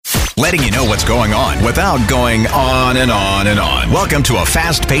letting you know what's going on without going on and on and on. Welcome to a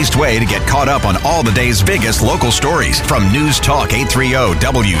fast-paced way to get caught up on all the day's biggest local stories from News Talk 830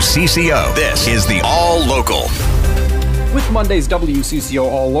 WCCO. This is the All Local. With Monday's WCCO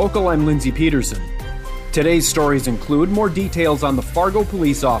All Local, I'm Lindsey Peterson. Today's stories include more details on the Fargo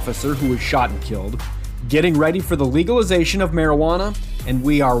police officer who was shot and killed, getting ready for the legalization of marijuana, and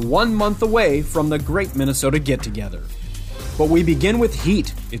we are 1 month away from the Great Minnesota Get-Together. But we begin with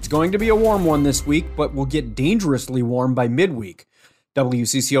heat. It's going to be a warm one this week, but will get dangerously warm by midweek.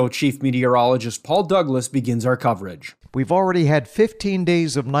 WCCO Chief Meteorologist Paul Douglas begins our coverage. We've already had 15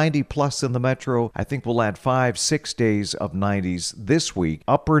 days of 90 plus in the metro. I think we'll add 5-6 days of 90s this week.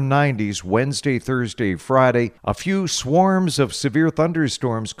 Upper 90s Wednesday, Thursday, Friday. A few swarms of severe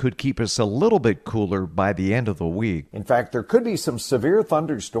thunderstorms could keep us a little bit cooler by the end of the week. In fact, there could be some severe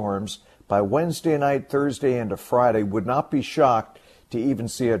thunderstorms by Wednesday night, Thursday into Friday. Would not be shocked to even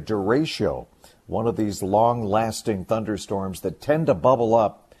see a derecho, one of these long-lasting thunderstorms that tend to bubble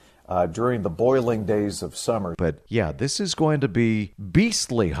up during the boiling days of summer. But yeah, this is going to be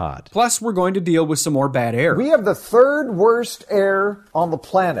beastly hot. Plus, we're going to deal with some more bad air. We have the third worst air on the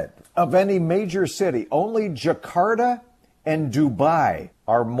planet of any major city. Only Jakarta and Dubai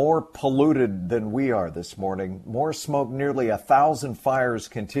are more polluted than we are this morning. More smoke, nearly 1,000 fires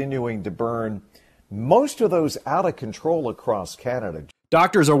continuing to burn. Most of those out of control across Canada.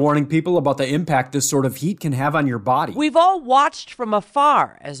 Doctors are warning people about the impact this sort of heat can have on your body. We've all watched from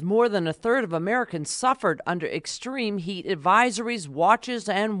afar as more than a third of Americans suffered under extreme heat advisories, watches,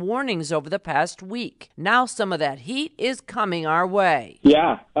 and warnings over the past week. Now some of that heat is coming our way.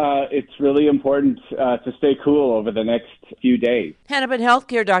 Yeah, it's really important to stay cool over the next few days. Hennepin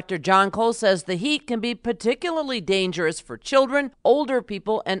Healthcare Dr. John Cole says the heat can be particularly dangerous for children, older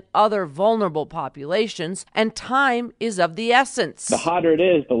people, and other vulnerable populations, and time is of the essence. The hotter it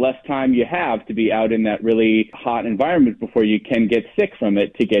is, the less time you have to be out in that really hot environment before you can get sick from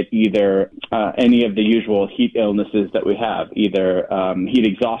it, to get either any of the usual heat illnesses that we have, either heat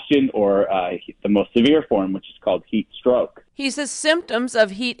exhaustion or the most severe form, which is called heat stroke. He says symptoms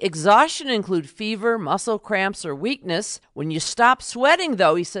of heat exhaustion include fever, muscle cramps, or weakness. When you stop sweating,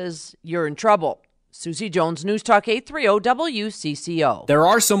 though, he says you're in trouble. Susie Jones, News Talk 830 WCCO. There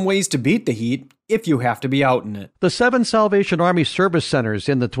are some ways to beat the heat if you have to be out in it. The 7 Salvation Army service centers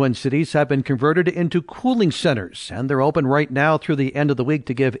in the Twin Cities have been converted into cooling centers, and they're open right now through the end of the week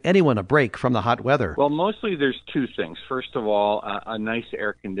to give anyone a break from the hot weather. Well, mostly there's two things. First of all, a nice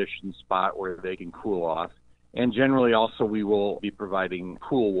air-conditioned spot where they can cool off. And generally also we will be providing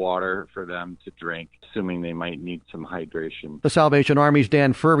cool water for them to drink, assuming they might need some hydration. The Salvation Army's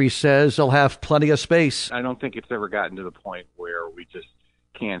Dan Furry says they'll have plenty of space. I don't think it's ever gotten to the point where we just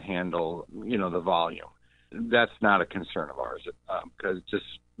can't handle, the volume. That's not a concern of ours because just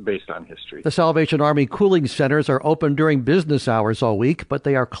based on history. The Salvation Army cooling centers are open during business hours all week, but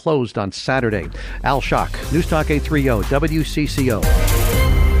they are closed on Saturday. Al Schock, News Talk 830 WCCO.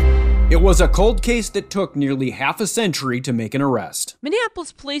 It was a cold case that took nearly half a century to make an arrest.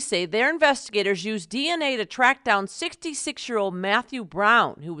 Minneapolis police say their investigators used DNA to track down 66-year-old Matthew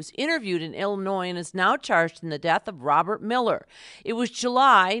Brown, who was interviewed in Illinois and is now charged in the death of Robert Miller. It was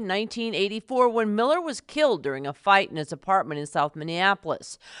July 1984 when Miller was killed during a fight in his apartment in South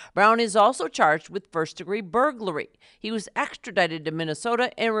Minneapolis. Brown is also charged with first-degree burglary. He was extradited to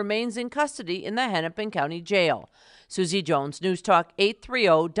Minnesota and remains in custody in the Hennepin County Jail. Susie Jones, News Talk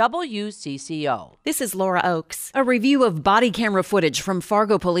 830 WCCO. This is Laura Oakes. A review of body camera footage from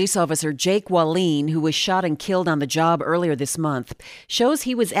Fargo police officer Jake Wallin, who was shot and killed on the job earlier this month, shows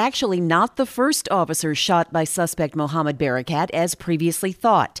he was actually not the first officer shot by suspect Mohammed Barakat, as previously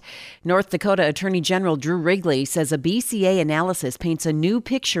thought. North Dakota Attorney General Drew Wrigley says a BCA analysis paints a new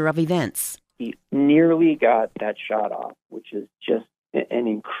picture of events. He nearly got that shot off, which is just an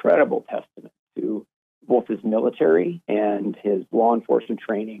incredible testament to both his military and his law enforcement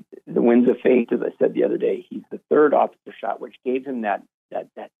training. The winds of fate, as I said the other day, he's the third officer shot, which gave him that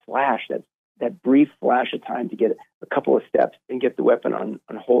flash, that brief flash of time to get a couple of steps and get the weapon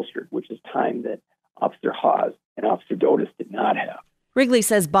unholstered, which is time that Officer Hawes and Officer Dotis did not have. Wrigley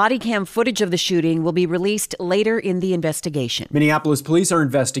says body cam footage of the shooting will be released later in the investigation. Minneapolis police are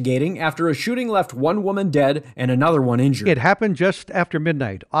investigating after a shooting left one woman dead and another one injured. It happened just after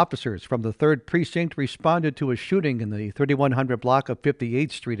midnight. Officers from the 3rd Precinct responded to a shooting in the 3100 block of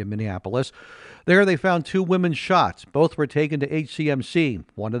 58th Street in Minneapolis. There they found 2 women shot. Both were taken to HCMC.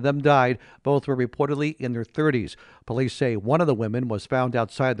 One of them died. Both were reportedly in their 30s. Police say one of the women was found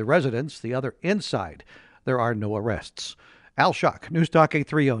outside the residence, the other inside. There are no arrests. Al Schock, News Talk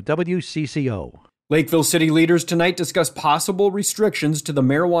 830 WCCO. Lakeville city leaders tonight discuss possible restrictions to the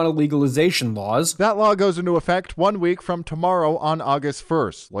marijuana legalization laws. That law goes into effect 1 week from tomorrow on August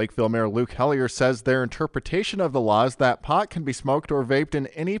 1st. Lakeville Mayor Luke Hellier says their interpretation of the law is that pot can be smoked or vaped in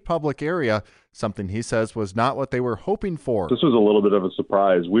any public area, something he says was not what they were hoping for. This was a little bit of a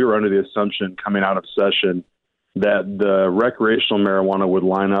surprise. We were under the assumption coming out of session that the recreational marijuana would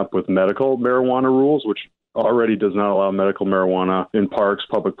line up with medical marijuana rules, which already does not allow medical marijuana in parks,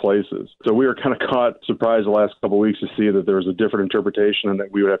 public places. So we were kind of caught surprised the last couple of weeks to see that there was a different interpretation and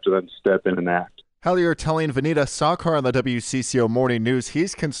that we would have to then step in and act. Hellier telling Vanita Sakar on the WCCO Morning News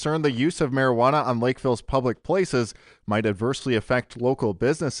he's concerned the use of marijuana on Lakeville's public places might adversely affect local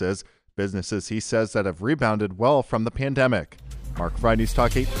businesses. Businesses, he says, that have rebounded well from the pandemic. Mark Fry, News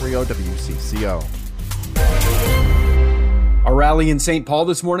Talk 830 WCCO. A rally in St. Paul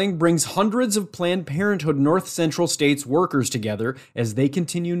this morning brings hundreds of Planned Parenthood North Central States workers together as they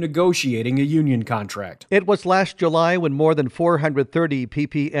continue negotiating a union contract. It was last July when more than 430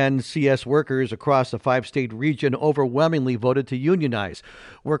 PPNCS workers across the 5-state region overwhelmingly voted to unionize.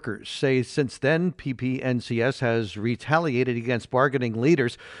 Workers say since then, PPNCS has retaliated against bargaining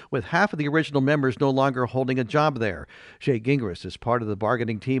leaders, with half of the original members no longer holding a job there. Shay Gingras is part of the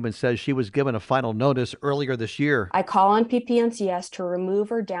bargaining team and says she was given a final notice earlier this year. I call on PPNCS to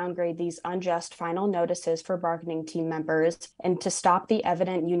remove or downgrade these unjust final notices for bargaining team members and to stop the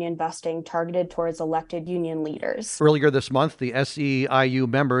evident union busting targeted towards elected union leaders. Earlier this month, the SEIU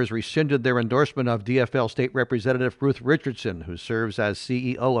members rescinded their endorsement of DFL State Representative Ruth Richardson, who serves as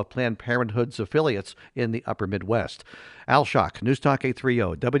CEO of Planned Parenthood's affiliates in the Upper Midwest. Al Schock, News Talk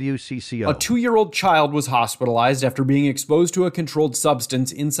 830 WCCO. A 2-year-old child was hospitalized after being exposed to a controlled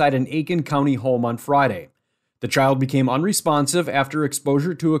substance inside an Aiken County home on Friday. The child became unresponsive after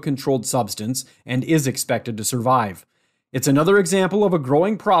exposure to a controlled substance and is expected to survive. It's another example of a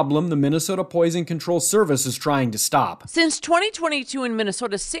growing problem the Minnesota Poison Control Service is trying to stop. Since 2022 in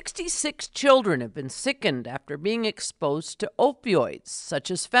Minnesota, 66 children have been sickened after being exposed to opioids, such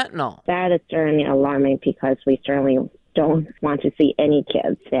as fentanyl. That is certainly alarming because we certainly don't want to see any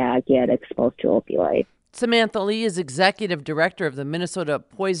kids that get exposed to opioids. Samantha Lee is executive director of the Minnesota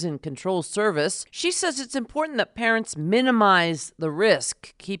Poison Control Service. She says it's important that parents minimize the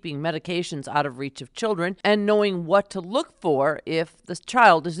risk, keeping medications out of reach of children and knowing what to look for if the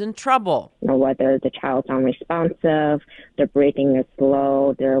child is in trouble. Whether the child's unresponsive, their breathing is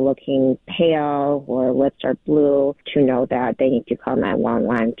slow, they're looking pale, or lips are blue, to know that they need to call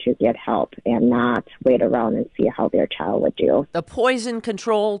 911 to get help and not wait around and see how their child would do. The Poison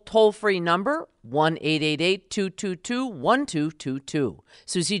Control toll-free number, 1-888-222-1222.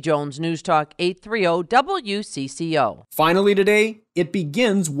 Susie Jones, News Talk 830 WCCO. Finally today, it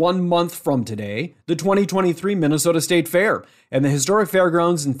begins 1 month from today, the 2023 Minnesota State Fair, and the historic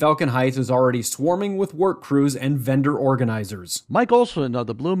fairgrounds in Falcon Heights is already swarming with work crews and vendor organizers. Mike Olson of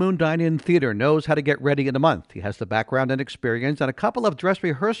the Blue Moon Dine-In Theater knows how to get ready in a month. He has the background and experience and a couple of dress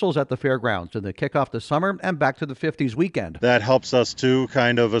rehearsals at the fairgrounds to kick off the summer and back to the 50s weekend. That helps us to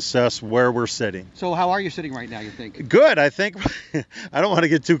kind of assess where we're sitting. So how are you sitting right now, you think? Good. I think, I don't want to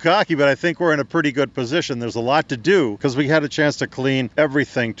get too cocky, but I think we're in a pretty good position. There's a lot to do because we had a chance to clean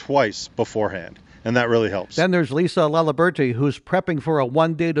everything twice beforehand, and that really helps. Then there's Lisa Laliberti, who's prepping for a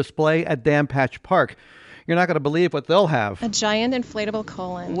one-day display at Dam Patch Park. You're not going to believe what they'll have. A giant inflatable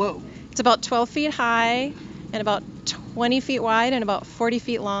colon. Whoa. It's about 12 feet high and about 20 feet wide and about 40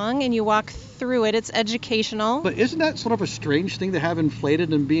 feet long, and you walk through it. It's educational. But isn't that sort of a strange thing to have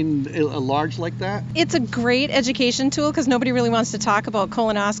inflated and being large like that? It's a great education tool because nobody really wants to talk about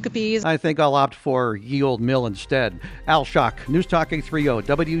colonoscopies. I think I'll opt for Ye Old Mill instead. Al Schock, News Talk 830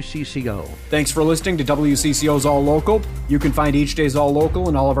 WCCO. Thanks for listening to WCCO's All Local. You can find each day's All Local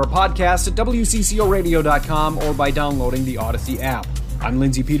and all of our podcasts at WCCOradio.com or by downloading the Odyssey app. I'm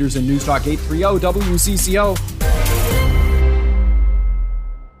Lindsey Peterson, News Talk 830 WCCO.